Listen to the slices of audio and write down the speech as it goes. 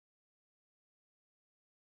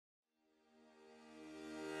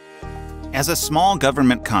As a small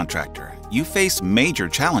government contractor, you face major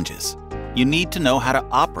challenges. You need to know how to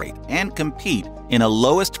operate and compete in a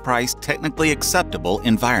lowest price technically acceptable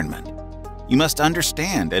environment. You must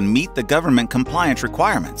understand and meet the government compliance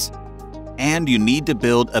requirements. And you need to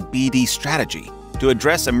build a BD strategy to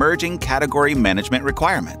address emerging category management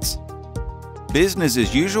requirements. Business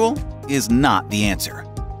as usual is not the answer.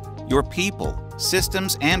 Your people,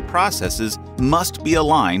 systems, and processes must be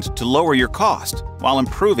aligned to lower your cost while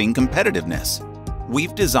improving competitiveness.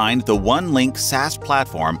 We've designed the OneLink SaaS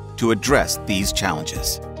platform to address these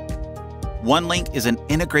challenges. OneLink is an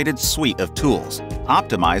integrated suite of tools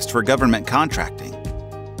optimized for government contracting.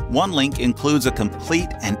 OneLink includes a complete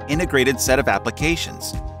and integrated set of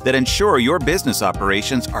applications that ensure your business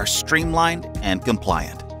operations are streamlined and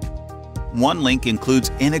compliant. OneLink includes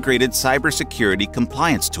integrated cybersecurity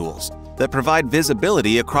compliance tools that provide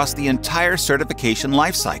visibility across the entire certification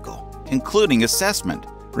lifecycle, including assessment,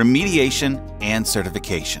 remediation, and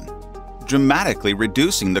certification, dramatically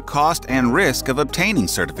reducing the cost and risk of obtaining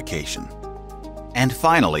certification. And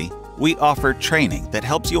finally, we offer training that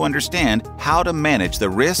helps you understand how to manage the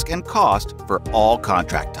risk and cost for all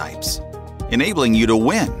contract types, enabling you to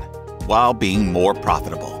win while being more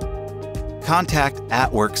profitable. Contact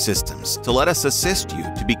AtWork Systems to let us assist you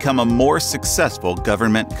to become a more successful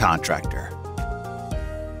government contractor.